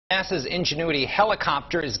NASA's Ingenuity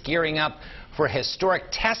helicopter is gearing up for a historic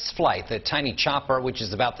test flight. The tiny chopper, which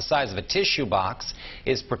is about the size of a tissue box,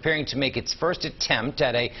 is preparing to make its first attempt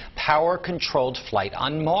at a power-controlled flight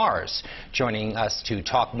on Mars. Joining us to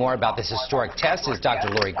talk more about this historic test is Dr.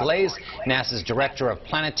 Glaze, NASA's Director of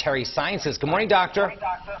Planetary Sciences. Good morning, Doctor.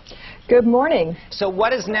 Good morning. So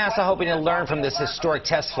what is NASA hoping to learn from this historic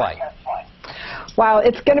test flight? Wow,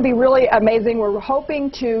 it's going to be really amazing. We're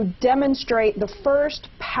hoping to demonstrate the first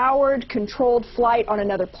powered, controlled flight on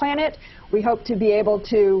another planet. We hope to be able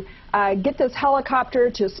to get this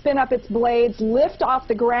helicopter to spin up its blades, lift off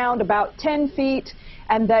the ground about 10 feet,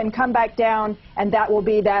 and then come back down, and that will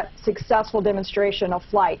be that successful demonstration of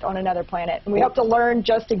flight on another planet. And we hope to learn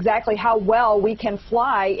just exactly how well we can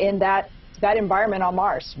fly in that environment on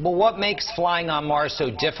Mars. Well, what makes flying on Mars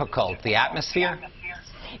so difficult? The atmosphere?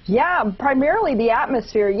 Yeah, primarily the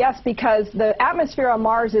atmosphere, yes, because the atmosphere on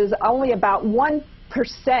Mars is only about 1%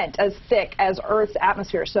 as thick as Earth's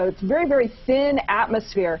atmosphere. So it's very, very thin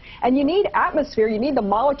atmosphere. And you need atmosphere, you need the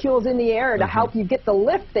molecules in the air to help you get the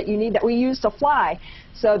lift that you need, that we use to fly.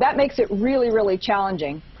 So that makes it really, really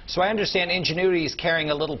challenging. So I understand Ingenuity is carrying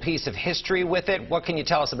a little piece of history with it. What can you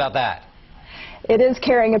tell us about that? It is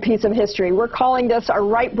carrying a piece of history. We're calling this a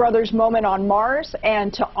Wright brothers moment on Mars,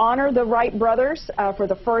 and to honor the Wright brothers for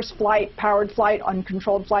the first powered flight,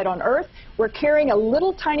 uncontrolled flight on Earth, we're carrying a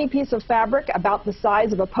little tiny piece of fabric about the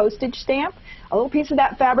size of a postage stamp, a little piece of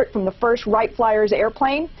that fabric from the first Wright Flyers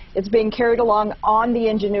airplane. It's being carried along on the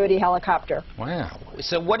Ingenuity helicopter. Wow.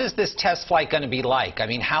 So what is this test flight going to be like? I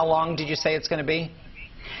mean, how long did you say it's going to be?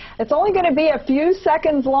 It's only going to be a few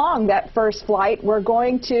seconds long, that first flight. We're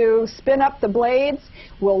going to spin up the blades.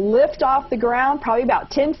 We'll lift off the ground, probably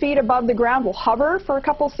about 10 feet above the ground. We'll hover for a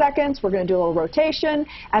couple seconds. We're going to do a little rotation,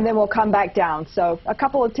 and then we'll come back down. So a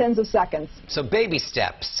couple of tens of seconds. So baby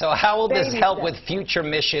steps. So how will this help with future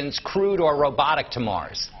missions, crewed or robotic, to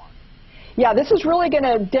Mars? Yeah, this is really going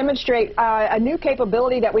to demonstrate a new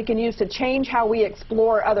capability that we can use to change how we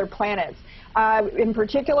explore other planets. In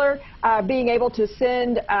particular, being able to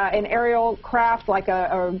send an aerial craft like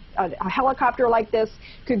a helicopter like this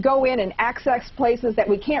could go in and access places that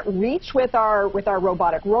we can't reach with our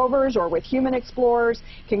robotic rovers or with human explorers,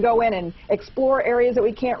 can go in and explore areas that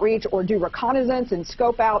we can't reach or do reconnaissance and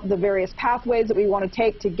scope out the various pathways that we want to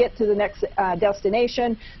take to get to the next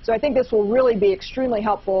destination. So I think this will really be extremely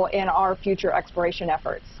helpful in our future exploration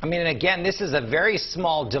efforts. I mean, and again, this is a very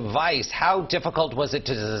small device. How difficult was it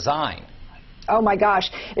to design? Oh my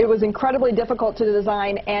gosh, it was incredibly difficult to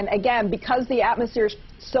design, and again, because the atmosphere is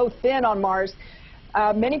so thin on Mars,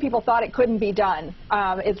 many people thought it couldn't be done.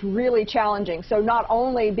 It's really challenging. So not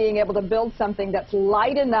only being able to build something that's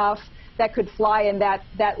light enough that could fly in that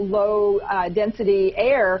low density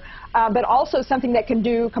air, but also something that can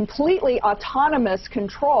do completely autonomous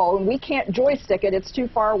control. And we can't joystick it, it's too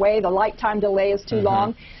far away, the light time delay is too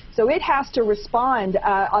long. So it has to respond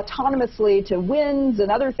autonomously to winds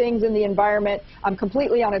and other things in the environment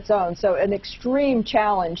completely on its own. So an extreme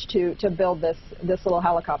challenge to build this little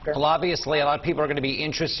helicopter. Well, obviously, a lot of people are going to be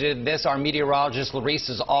interested in this. Our meteorologist,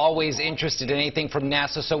 Larissa, is always interested in anything from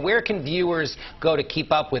NASA. So where can viewers go to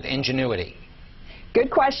keep up with Ingenuity?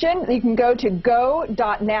 Good question. You can go to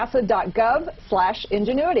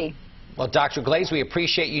go.nasa.gov/Ingenuity. Well, Dr. Glaze, we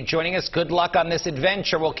appreciate you joining us. Good luck on this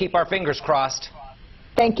adventure. We'll keep our fingers crossed.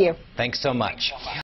 Thank you. Thanks so much.